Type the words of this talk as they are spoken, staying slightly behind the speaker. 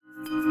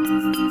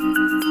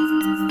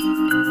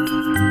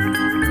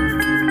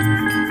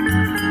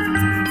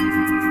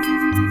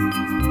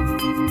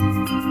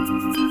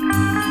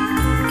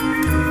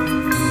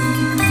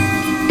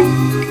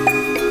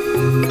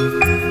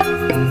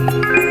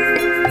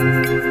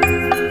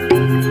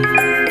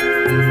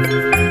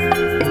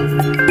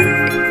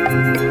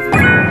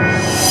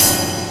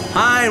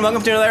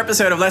Welcome to another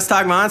episode of Let's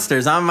Talk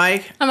Monsters. I'm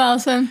Mike. I'm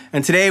Allison.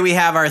 And today we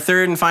have our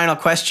third and final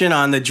question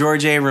on the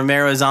George A.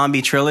 Romero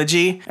zombie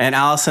trilogy. And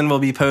Allison will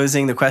be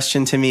posing the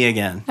question to me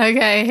again.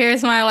 Okay,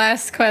 here's my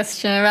last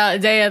question about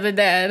Day of the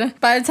Dead.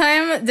 By the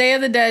time Day of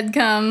the Dead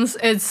comes,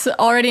 it's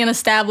already an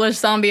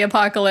established zombie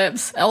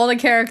apocalypse. All the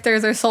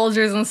characters are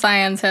soldiers and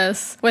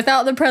scientists.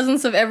 Without the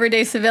presence of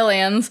everyday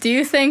civilians, do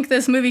you think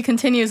this movie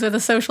continues with a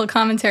social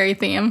commentary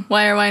theme?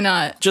 Why or why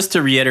not? Just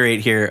to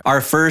reiterate here,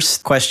 our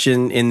first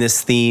question in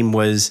this theme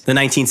was the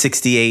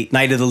 1968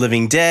 Night of the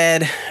Living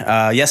Dead.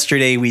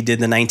 Yesterday we did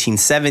the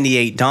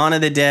 1978 Dawn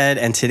of the Dead,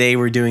 and today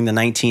we're doing the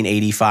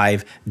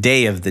 1985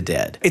 Day of the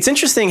Dead. It's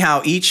interesting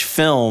how each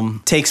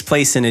film takes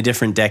place in a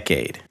different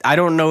decade. I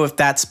don't know if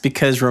that's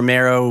because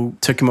Romero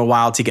took him a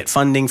while to get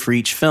funding for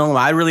each film.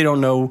 I really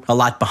don't know a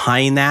lot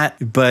behind that,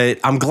 but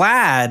I'm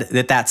glad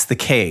that that's the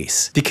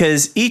case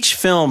because each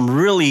film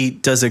really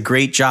does a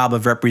great job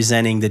of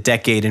representing the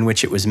decade in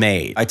which it was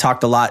made. I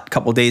talked a lot a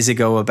couple days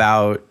ago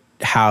about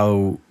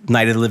how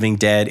Night of the Living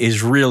Dead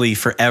is really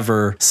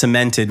forever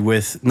cemented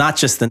with not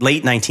just the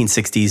late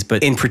 1960s,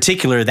 but in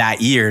particular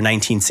that year,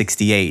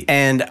 1968.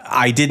 And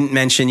I didn't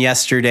mention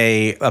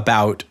yesterday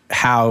about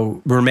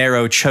how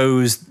Romero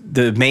chose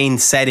the main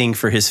setting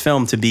for his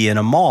film to be in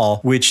a mall,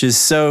 which is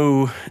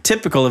so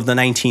typical of the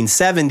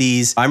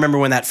 1970s. I remember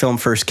when that film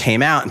first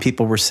came out and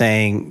people were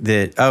saying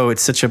that, oh,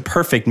 it's such a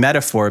perfect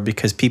metaphor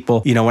because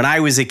people, you know, when I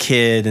was a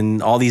kid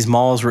and all these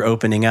malls were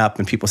opening up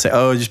and people say,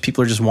 oh, just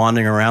people are just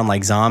wandering around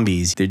like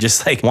zombies. They're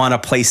just like want a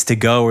place to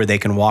go where they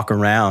can walk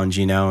around,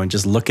 you know, and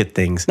just look at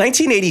things.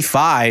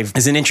 1985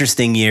 is an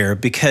interesting year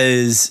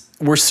because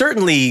we're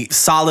certainly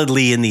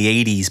solidly in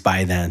the 80s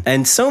by then.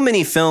 And so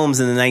many films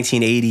in the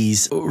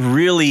 1980s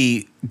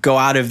really go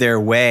out of their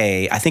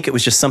way. I think it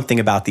was just something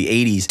about the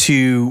 80s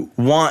to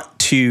want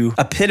to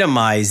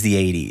epitomize the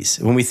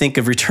 80s. When we think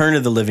of Return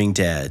of the Living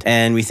Dead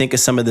and we think of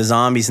some of the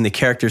zombies and the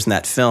characters in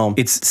that film,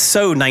 it's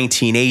so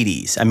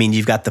 1980s. I mean,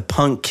 you've got the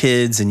punk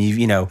kids and the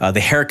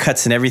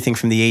haircuts and everything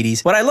from the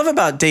 80s. What I love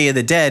about Day of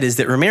the Dead is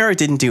that Romero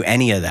didn't do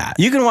any of that.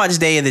 You can watch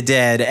Day of the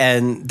Dead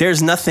and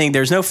there's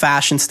no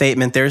fashion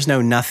statement, there's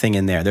no nothing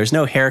in there. There's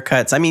no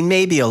haircuts. I mean,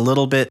 maybe a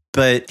little bit,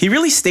 but he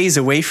really stays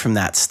away from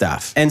that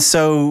stuff. And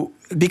so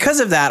because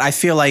of that, I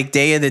feel like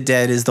Day of the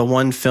Dead is the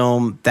one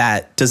film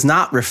that does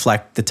not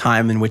reflect the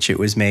time in which it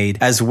was made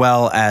as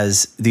well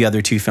as the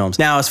other two films.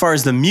 Now, as far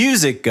as the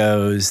music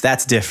goes,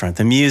 that's different.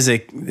 The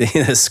music,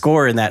 the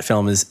score in that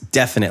film is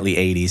definitely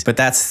 80s, but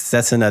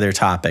that's another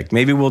topic.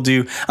 Maybe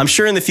I'm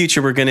sure in the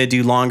future we're going to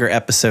do longer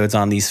episodes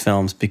on these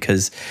films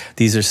because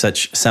these are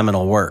such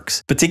seminal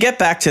works. But to get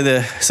back to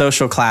the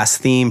social class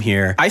theme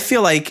here, I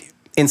feel like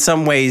in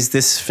some ways,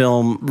 this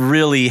film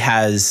really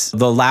has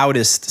the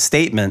loudest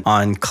statement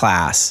on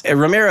class.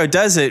 Romero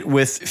does it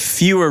with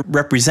fewer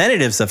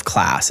representatives of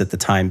class at the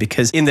time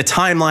because in the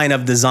timeline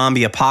of the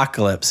zombie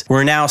apocalypse,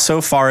 we're now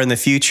so far in the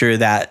future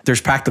that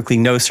there's practically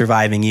no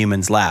surviving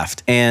humans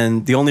left.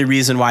 And the only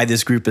reason why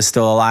this group is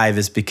still alive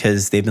is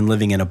because they've been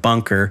living in a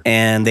bunker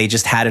and they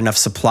just had enough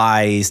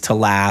supplies to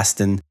last.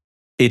 And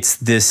it's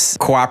this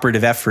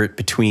cooperative effort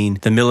between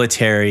the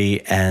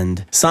military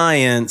and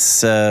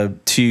science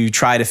to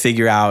try to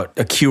figure out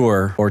a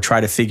cure or try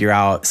to figure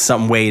out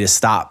some way to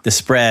stop the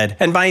spread.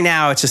 And by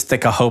now, it's just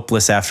like a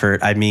hopeless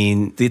effort. I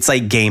mean, it's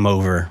like game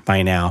over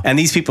by now. And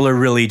these people are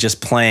really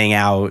just playing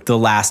out the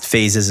last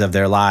phases of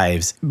their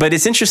lives. But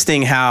it's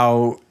interesting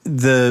how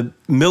the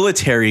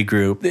military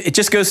group, it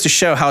just goes to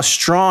show how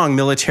strong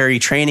military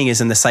training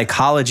is in the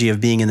psychology of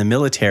being in the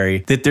military,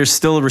 that they're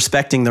still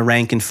respecting the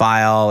rank and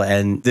file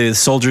and the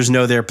soldiers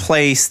know their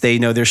place, they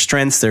know their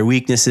strengths, their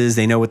weaknesses,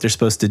 they know what they're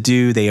supposed to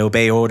do, they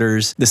obey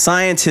orders. The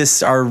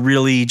scientists are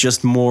really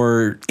just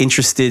more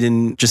interested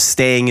in just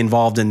staying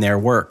involved in their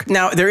work.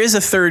 Now, there is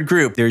a third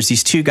group. There's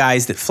these two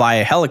guys that fly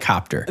a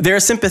helicopter. They're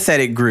a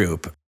sympathetic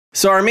group.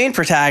 So our main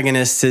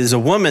protagonist is a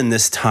woman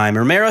this time.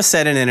 Romero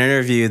said in an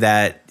interview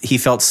that he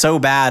felt so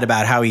bad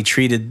about how he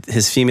treated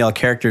his female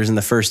characters in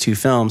the first two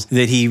films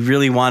that he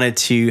really wanted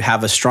to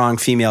have a strong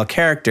female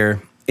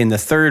character in the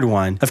third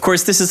one. Of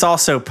course, this is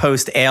also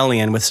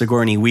post-Alien with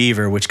Sigourney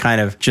Weaver, which kind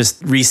of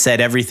just reset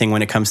everything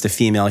when it comes to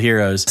female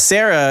heroes.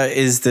 Sarah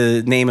is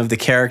the name of the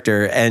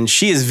character, and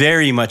she is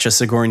very much a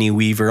Sigourney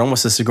Weaver,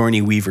 almost a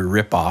Sigourney Weaver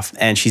ripoff.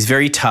 And she's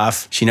very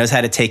tough. She knows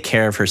how to take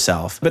care of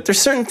herself. But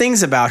there's certain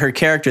things about her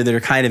character that are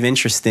kind of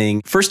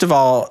interesting. First of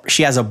all,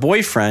 she has a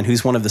boyfriend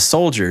who's one of the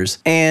soldiers,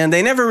 and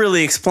they never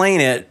really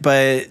explain it,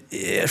 but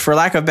for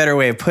lack of a better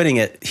way of putting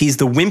it, he's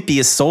the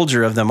wimpiest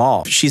soldier of them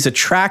all. She's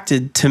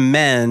attracted to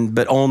men,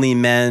 but only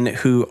men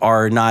who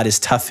are not as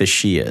tough as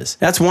she is.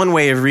 That's one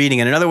way of reading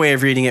it. Another way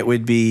of reading it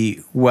would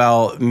be,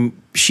 well,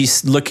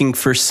 she's looking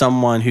for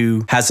someone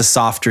who has a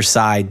softer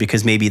side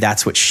because maybe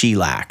that's what she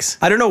lacks.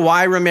 I don't know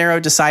why Romero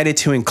decided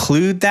to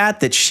include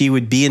that she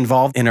would be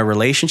involved in a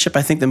relationship.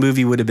 I think the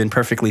movie would have been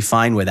perfectly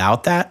fine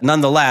without that.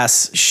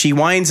 Nonetheless, she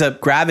winds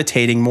up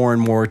gravitating more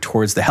and more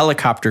towards the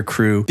helicopter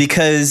crew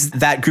because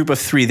that group of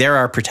three, they're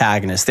our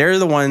protagonists. They're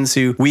the ones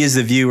who we as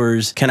the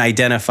viewers can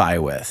identify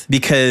with,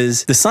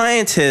 because the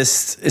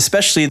scientists,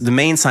 especially the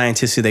main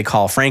scientist who they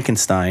call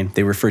Frankenstein,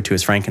 they refer to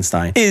as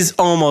Frankenstein, is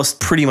almost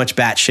pretty much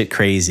batshit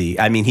crazy.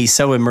 I mean, he's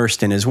so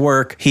immersed in his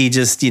work. He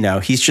just,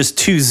 he's just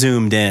too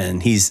zoomed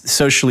in. He's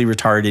socially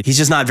retarded. He's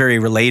just not very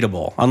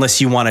relatable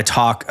unless you want to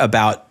talk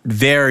about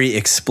very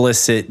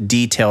explicit,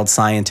 detailed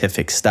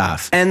scientific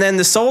stuff. And then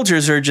the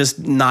soldiers are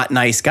just not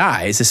nice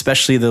guys,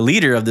 especially the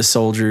leader of the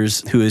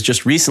soldiers who has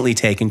just recently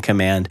taken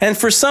command. And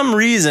for some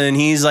reason,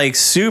 he's like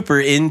super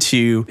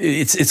into,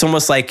 it's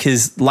almost like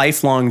his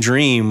lifelong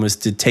dream was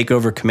to take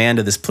over command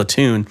of this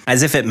platoon,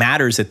 as if it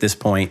matters at this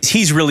point.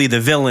 He's really the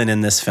villain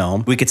in this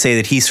film. We could say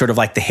that he's sort of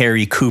like the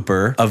Harry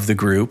Cooper of the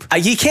group.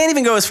 You can't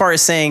even go as far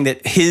as saying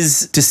that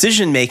his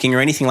decision-making or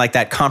anything like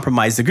that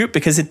compromised the group,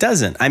 because it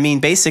doesn't. I mean,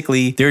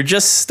 basically, they're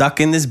just stuck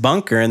in this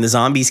bunker and the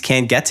zombies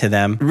can't get to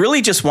them. It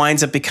really just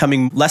winds up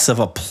becoming less of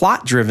a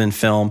plot-driven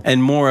film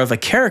and more of a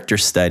character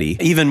study,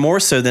 even more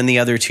so than the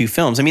other two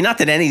films. I mean, not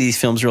that any of these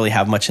films really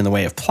have much in the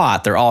way of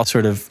plot. They're all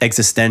sort of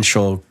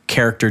existential,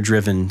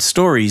 character-driven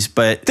stories,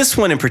 but this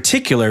one in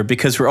particular,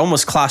 because we're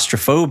almost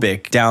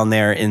claustrophobic down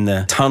there in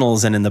the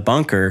tunnels and in the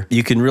bunker,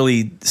 you can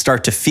really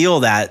start to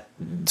feel that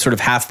sort of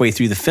halfway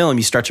through the film.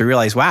 You start to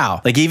realize,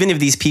 wow, like even if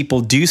these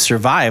people do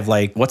survive,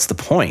 like what's the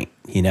point?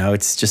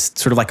 It's just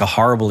sort of like a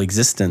horrible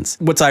existence.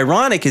 What's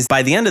ironic is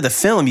by the end of the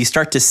film, you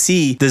start to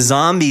see the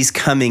zombies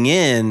coming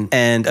in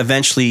and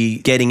eventually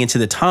getting into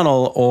the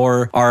tunnel,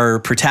 or our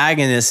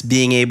protagonist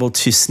being able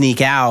to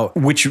sneak out,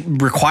 which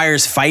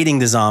requires fighting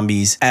the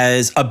zombies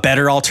as a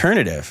better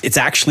alternative. It's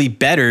actually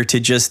better to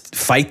just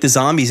fight the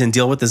zombies and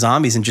deal with the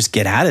zombies and just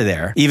get out of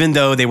there, even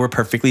though they were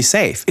perfectly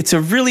safe. It's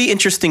a really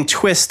interesting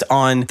twist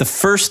on the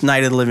first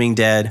Night of the Living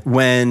Dead,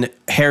 when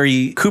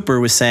Harry Cooper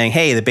was saying,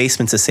 hey, the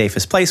basement's the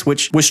safest place,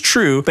 which was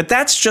true, but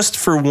that's just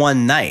for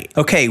one night.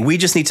 Okay, we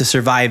just need to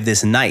survive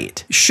this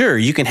night. Sure,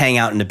 you can hang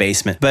out in the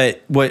basement,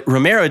 but what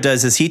Romero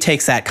does is he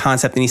takes that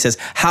concept and he says,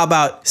 how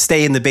about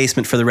stay in the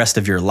basement for the rest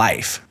of your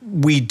life?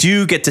 We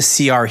do get to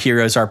see our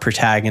heroes, our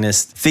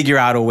protagonists, figure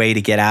out a way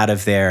to get out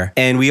of there,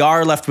 and we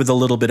are left with a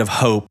little bit of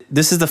hope.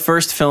 This is the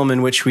first film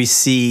in which we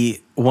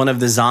see one of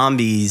the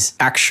zombies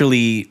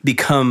actually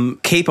become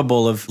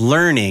capable of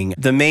learning.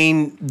 The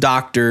main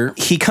doctor,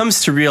 he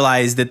comes to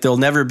realize that there'll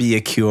never be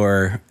a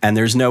cure and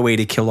there's no way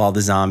to kill all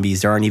the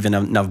zombies. There aren't even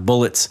enough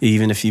bullets,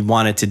 even if you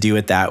wanted to do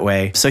it that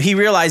way. So he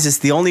realizes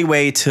the only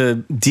way to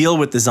deal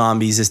with the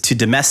zombies is to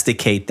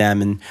domesticate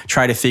them and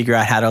try to figure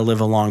out how to live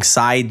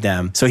alongside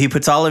them. So he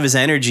puts all of his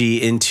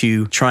energy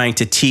into trying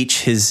to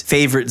teach his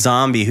favorite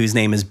zombie, whose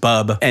name is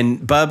Bub.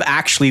 And Bub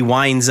actually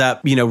winds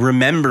up,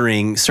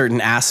 remembering certain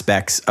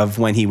aspects of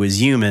when he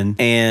was human.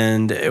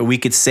 And we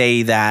could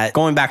say that,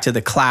 going back to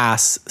the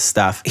class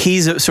stuff,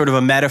 he's sort of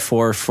a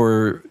metaphor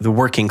for the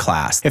working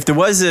class. If there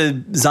was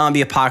a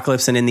zombie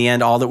apocalypse and in the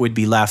end all that would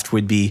be left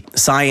would be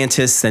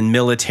scientists and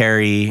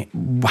military,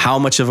 how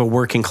much of a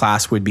working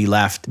class would be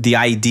left? The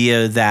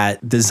idea that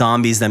the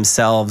zombies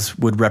themselves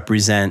would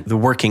represent the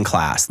working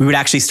class. We would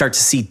actually start to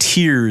see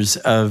tiers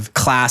of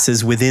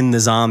classes within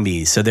the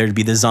zombies. So there'd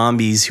be the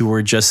zombies who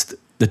were just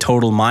the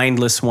total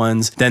mindless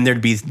ones. Then there'd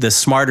be the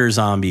smarter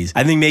zombies.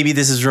 I think maybe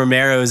this is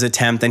Romero's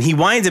attempt, and he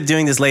winds up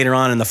doing this later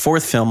on in the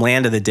fourth film,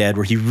 Land of the Dead,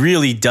 where he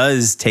really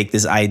does take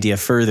this idea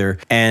further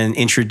and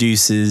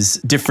introduces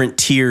different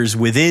tiers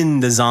within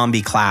the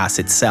zombie class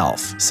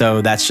itself.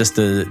 So that's just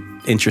a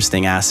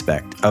interesting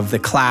aspect of the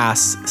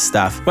class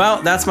stuff.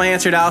 Well, that's my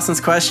answer to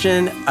Allison's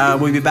question.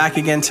 We'll be back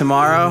again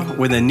tomorrow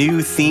with a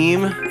new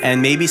theme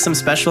and maybe some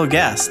special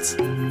guests.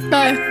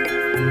 Bye.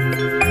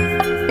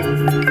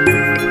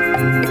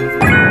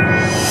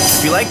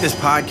 If you like this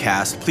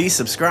podcast, please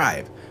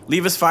subscribe.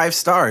 Leave us 5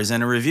 stars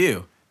and a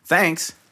review. Thanks.